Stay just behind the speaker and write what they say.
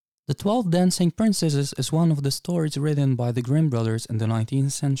The 12 Dancing Princesses is one of the stories written by the Grimm brothers in the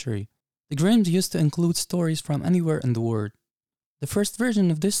 19th century. The Grimms used to include stories from anywhere in the world. The first version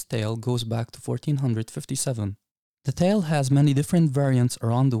of this tale goes back to 1457. The tale has many different variants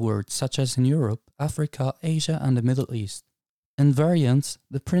around the world, such as in Europe, Africa, Asia, and the Middle East. In variants,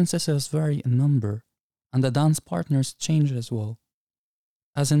 the princesses vary in number, and the dance partners change as well.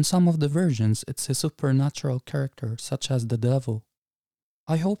 As in some of the versions, it's a supernatural character, such as the devil.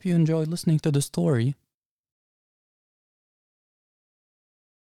 I hope you enjoyed listening to the story.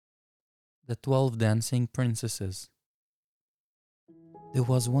 The 12 Dancing Princesses. There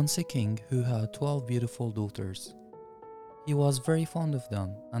was once a king who had 12 beautiful daughters. He was very fond of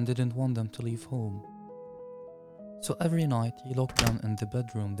them and didn't want them to leave home. So every night he locked them in the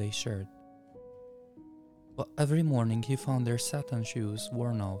bedroom they shared. But every morning he found their satin shoes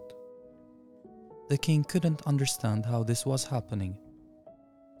worn out. The king couldn't understand how this was happening.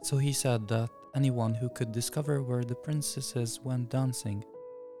 So he said that anyone who could discover where the princesses went dancing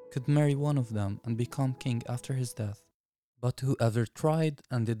could marry one of them and become king after his death. But whoever tried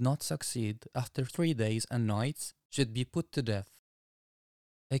and did not succeed after 3 days and nights should be put to death.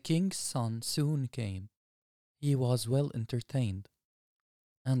 A king's son soon came. He was well entertained,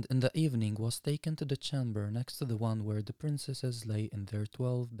 and in the evening was taken to the chamber next to the one where the princesses lay in their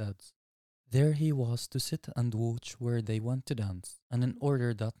 12 beds. There he was to sit and watch where they went to dance, and in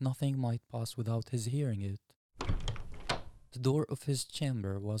order that nothing might pass without his hearing it. The door of his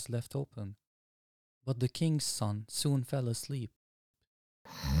chamber was left open, but the king's son soon fell asleep.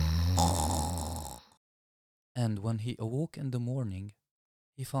 And when he awoke in the morning,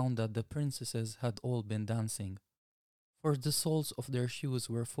 he found that the princesses had all been dancing, for the soles of their shoes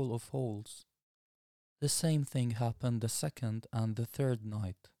were full of holes. The same thing happened the second and the third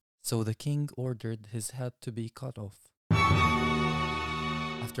night, so the king ordered his head to be cut off.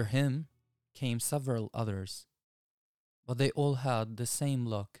 After him came several others, but they all had the same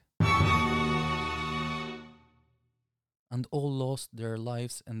luck, and all lost their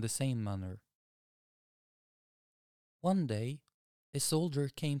lives in the same manner. One day, a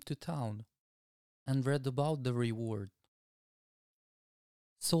soldier came to town and read about the reward.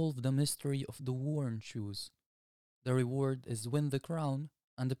 Solve the mystery of the worn shoes. The reward is win the crown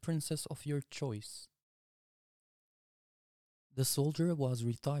and the princess of your choice. The soldier was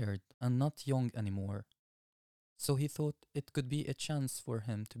retired and not young anymore, so he thought it could be a chance for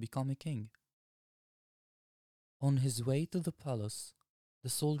him to become a king. On his way to the palace, the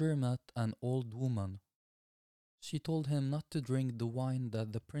soldier met an old woman. She told him not to drink the wine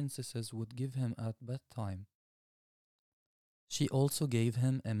that the princesses would give him at bedtime. She also gave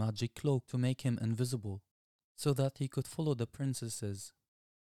him a magic cloak to make him invisible, so that he could follow the princesses.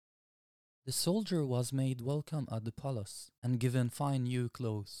 The soldier was made welcome at the palace and given fine new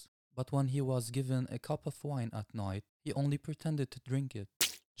clothes, but when he was given a cup of wine at night, he only pretended to drink it,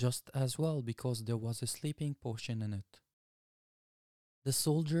 just as well because there was a sleeping potion in it. The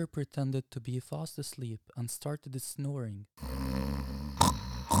soldier pretended to be fast asleep and started snoring,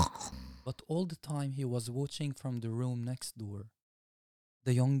 but all the time he was watching from the room next door.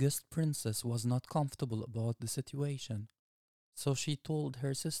 The youngest princess was not comfortable about the situation, so she told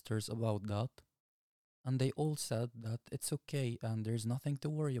her sisters about that, and they all said that it's okay and there's nothing to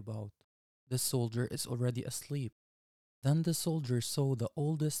worry about. The soldier is already asleep. Then the soldier saw the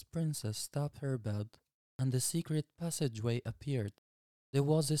oldest princess tap her bed, and the secret passageway appeared. There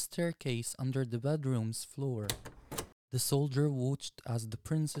was a staircase under the bedroom's floor. The soldier watched as the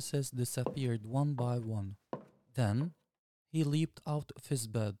princesses disappeared one by one. Then he leaped out of his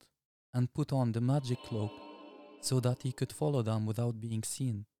bed and put on the magic cloak so that he could follow them without being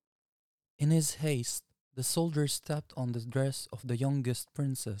seen. In his haste, the soldier stepped on the dress of the youngest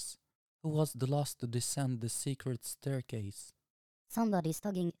princess, who was the last to descend the secret staircase. Somebody's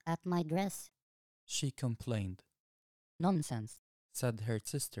tugging at my dress. She complained. Nonsense, Said her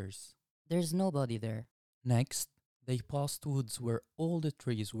sisters. there's nobody there. Next, they passed woods where all the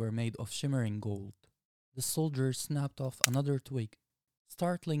trees were made of shimmering gold. The soldier snapped off another twig,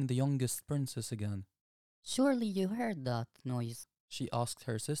 startling the youngest princess again. Surely you heard that noise. She asked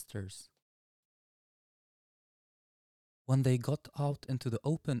her sisters. When they got out into the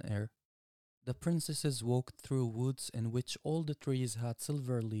open air, the princesses walked through woods in which all the trees had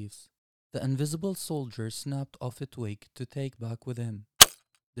silver leaves. The invisible soldier snapped off a twig to take back with him.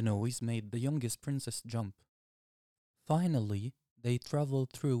 The noise made the youngest princess jump. Finally, they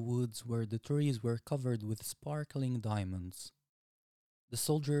traveled through woods where the trees were covered with sparkling diamonds. The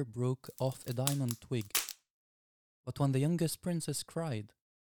soldier broke off a diamond twig, but when the youngest princess cried,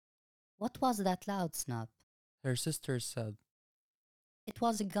 What was that loud snap? her sisters said, It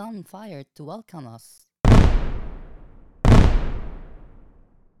was a gunfire to welcome us.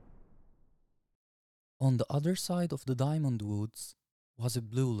 On the other side of the diamond woods was a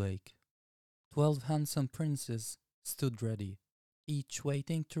blue lake. 12 handsome princes stood ready, each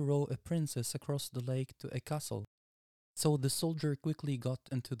waiting to row a princess across the lake to a castle. So the soldier quickly got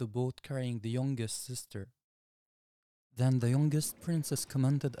into the boat carrying the youngest sister. Then the youngest princess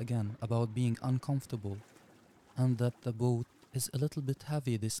commented again about being uncomfortable and that the boat is a little bit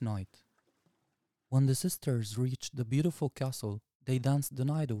heavy this night. When the sisters reached the beautiful castle, they danced the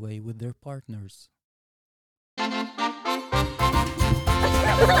night away with their partners.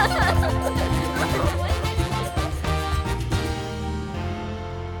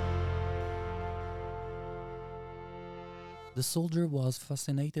 The soldier was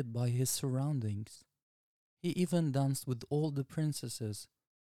fascinated by his surroundings. He even danced with all the princesses,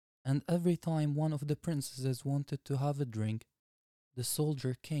 and every time one of the princesses wanted to have a drink, the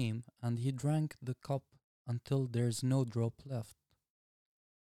soldier came and he drank the cup until there's no drop left.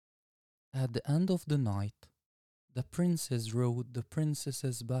 At the end of the night, the princes rowed the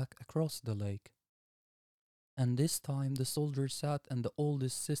princesses back across the lake, and this time the soldier sat in the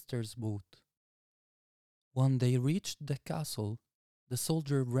oldest sister's boat. When they reached the castle, the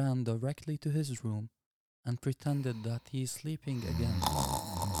soldier ran directly to his room and pretended that he is sleeping again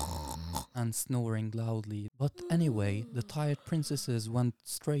and snoring loudly. But anyway, the tired princesses went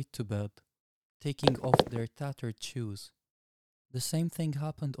straight to bed, taking off their tattered shoes. The same thing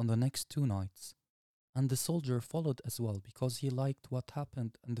happened on the next 2 nights, and the soldier followed as well because he liked what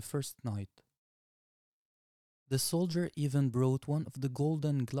happened on the first night. The soldier even brought one of the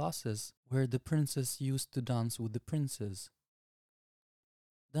golden glasses where the princess used to dance with the princes.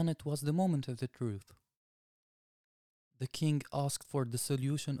 Then it was the moment of the truth. The king asked for the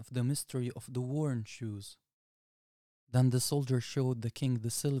solution of the mystery of the worn shoes. Then the soldier showed the king the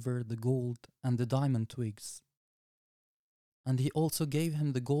silver, the gold, and the diamond twigs. And he also gave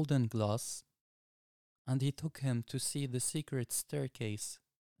him the golden glass, and he took him to see the secret staircase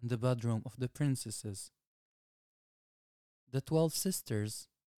in the bedroom of the princesses. The 12 sisters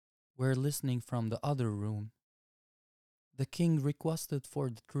were listening from the other room. The king requested for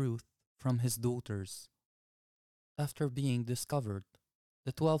the truth from his daughters. After being discovered,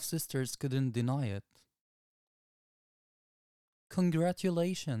 the 12 sisters couldn't deny it.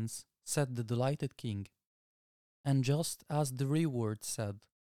 "Congratulations," said the delighted king. And just as the reward said,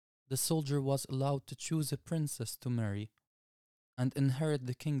 the soldier was allowed to choose a princess to marry and inherit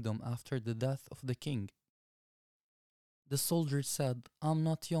the kingdom after the death of the king. The soldier said, "I'm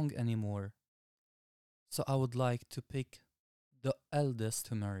not young anymore, so I would like to pick the eldest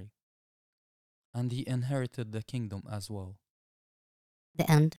to marry." And he inherited the kingdom as well. The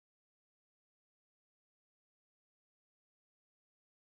end.